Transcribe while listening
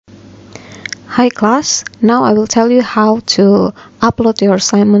Hi class, now I will tell you how to upload your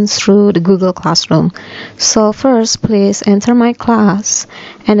assignments through the Google Classroom. So first, please enter my class,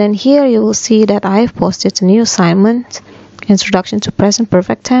 and then here you will see that I have posted a new assignment, Introduction to Present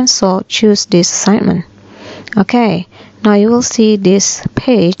Perfect Tense, so choose this assignment. Okay, now you will see this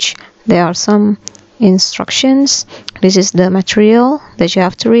page. There are some instructions. This is the material that you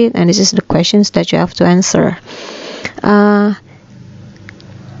have to read, and this is the questions that you have to answer.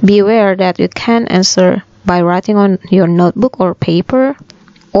 Be aware that you can answer by writing on your notebook or paper,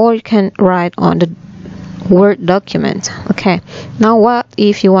 or you can write on the Word document. Okay, now what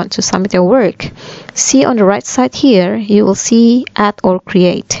if you want to submit your work? See on the right side here, you will see Add or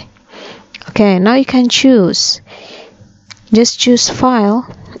Create. Okay, now you can choose. Just choose File,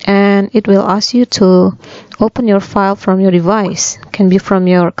 and it will ask you to open your file from your device. It can be from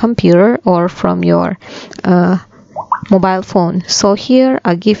your computer or from your mobile phone. So here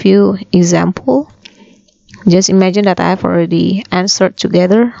I'll give you example. Just imagine that I have already answered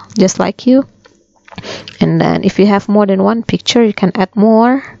together just like you, and then if you have more than one picture you can add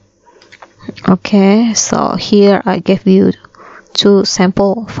more. Okay, so here I gave you two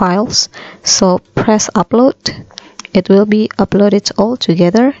sample files, so press upload. It will be uploaded all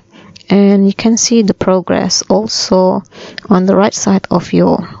together, and you can see the progress also on the right side of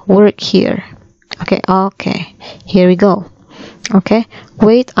your work here. Okay, here we go. Okay,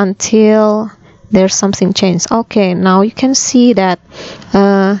 wait until there's something changed. Okay, now you can see that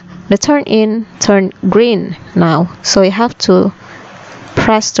the turn in turned green now, so you have to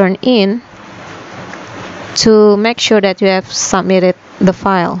press turn in to make sure that you have submitted the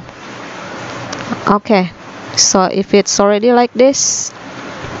file. Okay, so if it's already like this,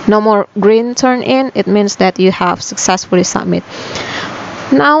 no more green turn in, it means that you have successfully submitted.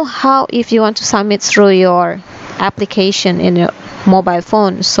 Now, how if you want to submit through your application in your mobile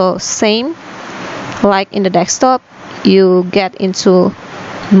phone? So same like in the desktop, you get into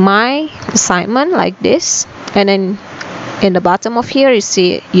my assignment like this, and then in the bottom of here you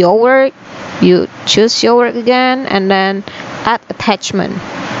see your work. You choose your work again, and then add attachment.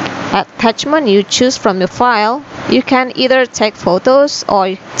 Attachment you choose from your file. You can either take photos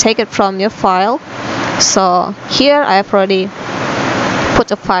or take it from your file. So here I have already put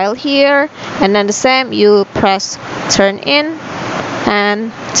a file here, and then the same, you press turn in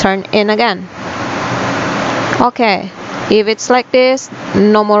and turn in again. Okay, if it's like this,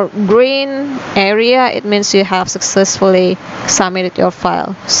 no more green area, it means you have successfully submitted your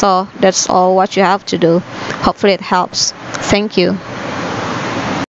file. So that's all what you have to do. Hopefully it helps. Thank you.